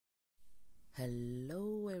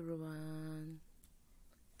Hello everyone,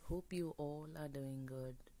 hope you all are doing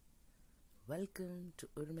good. Welcome to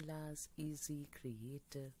Urmila's Easy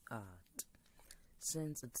Creative Art.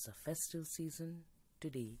 Since it's a festive season,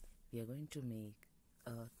 today we are going to make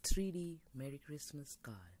a 3D Merry Christmas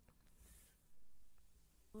card.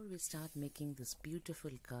 Before we start making this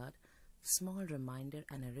beautiful card, small reminder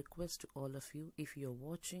and a request to all of you, if you're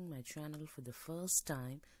watching my channel for the first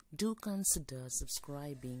time, do consider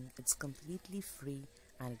subscribing. It's completely free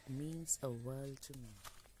and it means a world to me.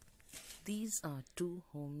 These are two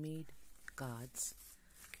homemade cards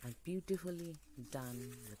and beautifully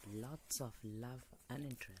done with lots of love and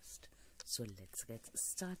interest. So let's get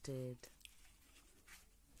started.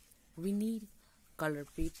 We need color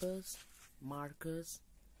papers, markers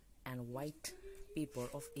and white paper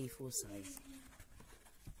of A4 size.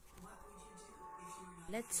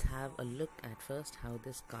 Let's have a look at first how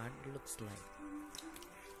this card looks like.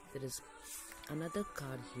 There is another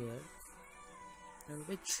card here on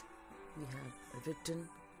which we have written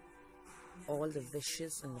all the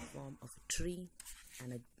wishes in the form of a tree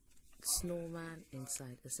and a snowman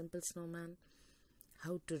inside, a simple snowman.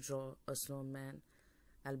 How to draw a snowman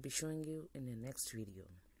I'll be showing you in the next video,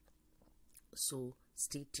 so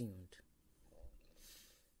stay tuned.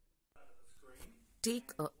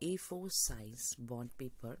 Take a A4 size bond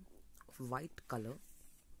paper of white color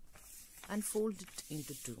and fold it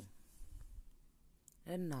into two.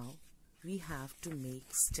 And now we have to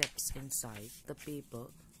make steps inside the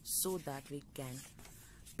paper so that we can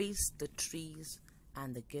paste the trees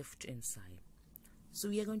and the gift inside. So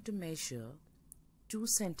we are going to measure 2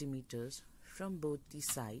 centimeters from both the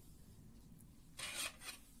sides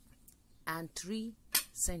and 3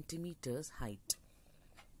 centimeters height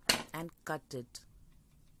and cut it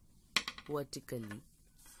vertically.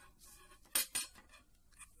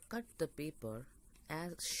 Cut the paper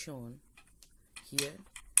as shown here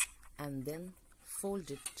and then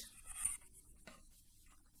fold it.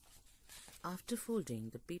 After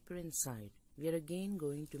folding the paper inside, we are again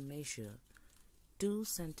going to measure 2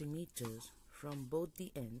 centimeters from both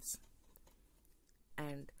the ends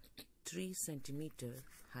and 3 centimeter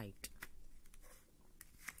height.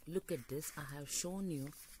 Look at this, I have shown you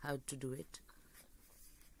how to do it.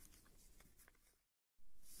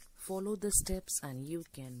 Follow the steps and you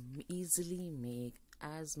can easily make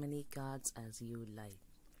as many cards as you like.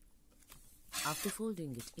 After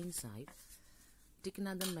folding it inside, take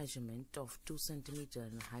another measurement of 2 centimeter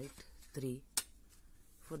and height 3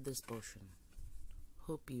 for this portion.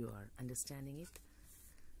 Hope you are understanding it.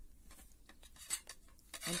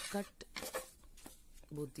 And cut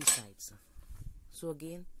both the sides. So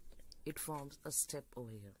again it forms a step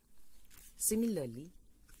over here. Similarly,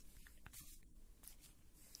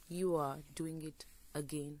 you are doing it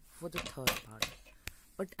again for the third part,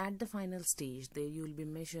 but at the final stage there you will be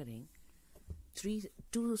measuring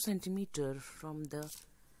 2 centimeters from the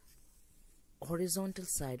horizontal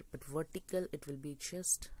side, but vertical it will be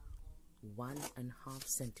just 1.5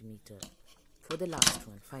 centimeter for the last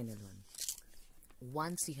one, final one.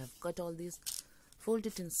 Once you have cut all these, fold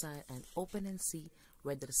it inside and open and see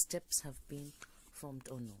whether steps have been formed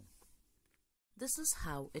or no. This is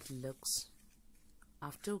how it looks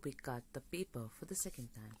after we cut the paper for the second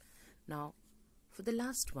time. Now for the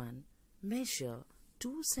last one, measure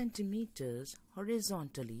 2 centimeters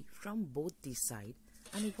horizontally from both the sides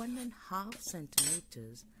and 1.5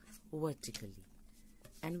 centimeters vertically,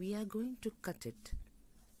 and we are going to cut it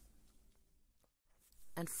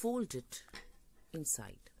and fold it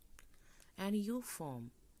inside, and you form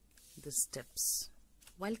the steps.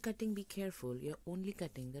 While cutting, be careful, you're only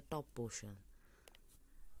cutting the top portion,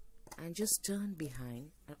 and just turn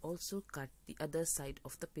behind and also cut the other side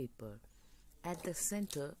of the paper. At the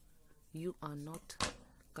center you are not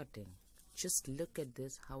cutting. Just look at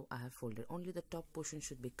this, how I have folded. Only the top portion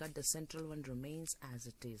should be cut, the central one remains as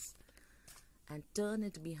it is, and turn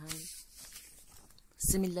it behind.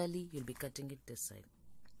 Similarly, you'll be cutting it this side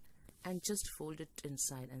and just fold it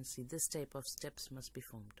inside and see this type of steps must be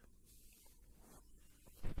formed.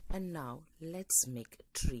 And now let's make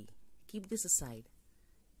a tree. Keep this aside.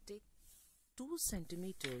 Take 2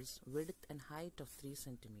 centimeters width and height of 3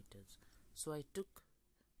 centimeters. So I took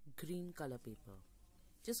green color paper.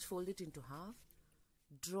 Just fold it into half,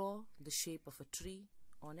 draw the shape of a tree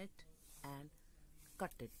on it and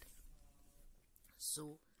cut it.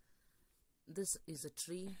 So this is a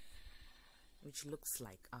tree which looks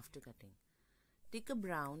like after cutting. Take a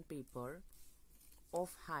brown paper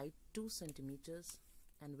of height 2 centimeters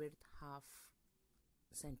and width 0.5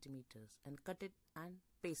 centimeters and cut it and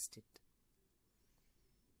paste it.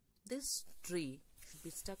 This tree should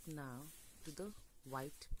be stuck now to the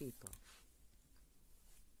white paper.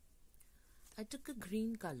 I took a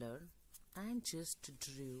green color and just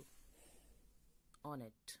drew on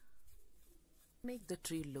it. Make the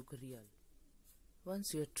tree look real.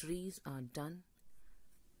 Once your trees are done,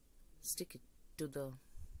 stick it to the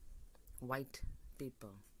white paper.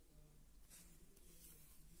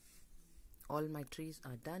 All my trees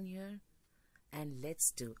are done here, and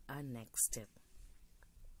let's do our next step.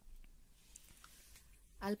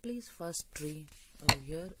 I'll place first tree over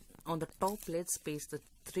here. On the top, let's paste the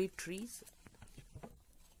 3 trees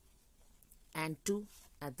and 2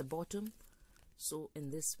 at the bottom. So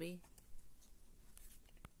in this way,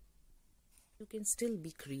 you can still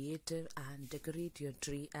be creative and decorate your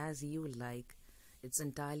tree as you like. It's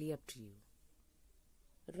entirely up to you.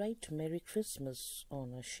 Write Merry Christmas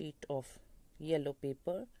on a sheet of yellow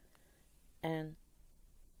paper and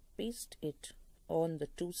paste it on the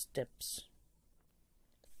 2 steps.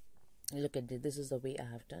 Look at this. This is the way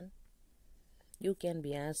I have done. You can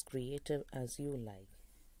be as creative as you like.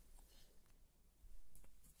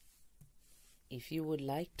 If you would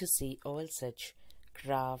like to see all such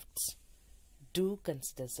crafts, do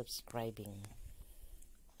consider subscribing.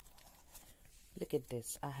 Look at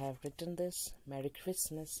this. I have written this Merry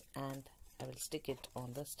Christmas and I will stick it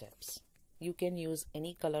on the steps. You can use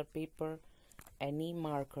any color paper, any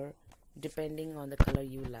marker, depending on the color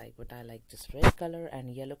you like, but I like this red color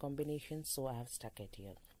and yellow combination, so I have stuck it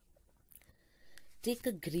here. Take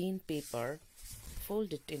a green paper,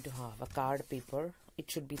 fold it into half, a card paper. It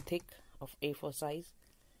should be thick, of A4 size.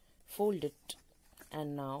 Fold it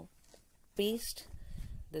and now paste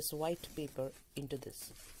this white paper into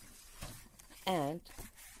this. And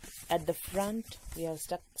at the front we have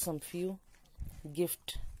stuck some few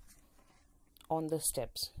gift on the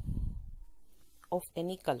steps of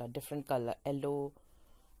any color, different color, yellow,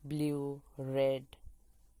 blue, red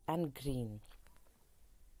and green,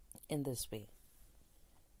 in this way.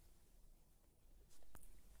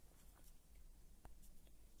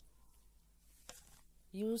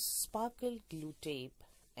 Use sparkle glue tape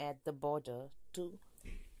at the border to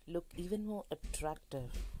look even more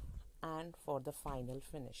attractive and for the final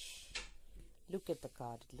finish. Look at the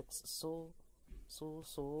card. It looks so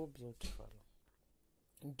beautiful.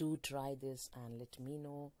 Do try this and let me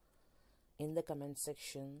know in the comment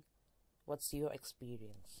section what's your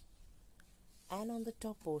experience. And on the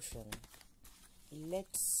top portion,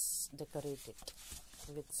 let's decorate it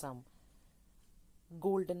with some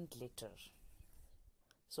golden glitter.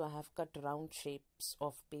 So I have cut round shapes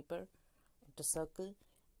of paper into circle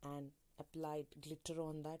and applied glitter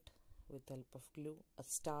on that with the help of glue, a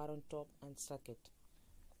star on top, and stuck it.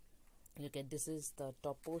 Look at this. Is the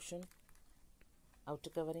top portion, outer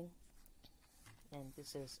covering, and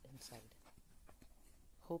this is inside.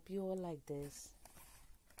 Hope you all like this.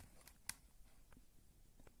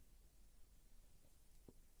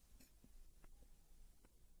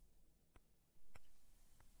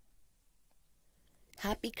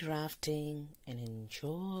 Happy crafting and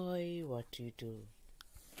enjoy what you do.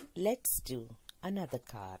 Let's do another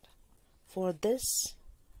card. For this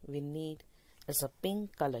we need is a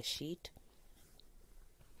pink color sheet,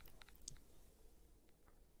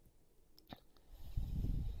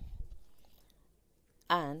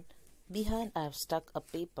 and behind I have stuck a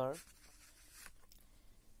paper.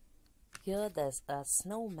 Here there's a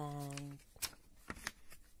snowman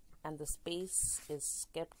and the space is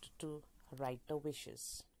kept to write the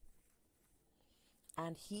wishes.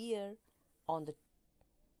 And here on the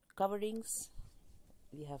coverings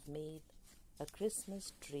we have made a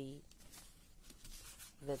Christmas tree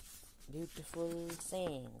with beautiful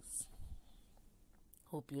sayings.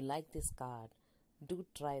 Hope you like this card. Do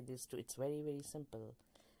try this too. It's very simple.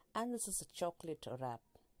 And this is a chocolate wrap.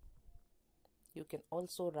 You can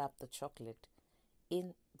also wrap the chocolate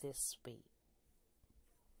in this way.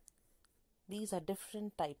 These are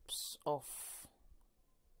different types of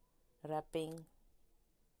wrapping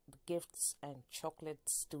gifts and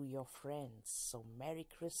chocolates to your friends. So Merry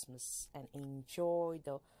Christmas and enjoy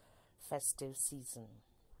the festive season.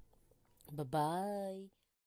 Bye bye.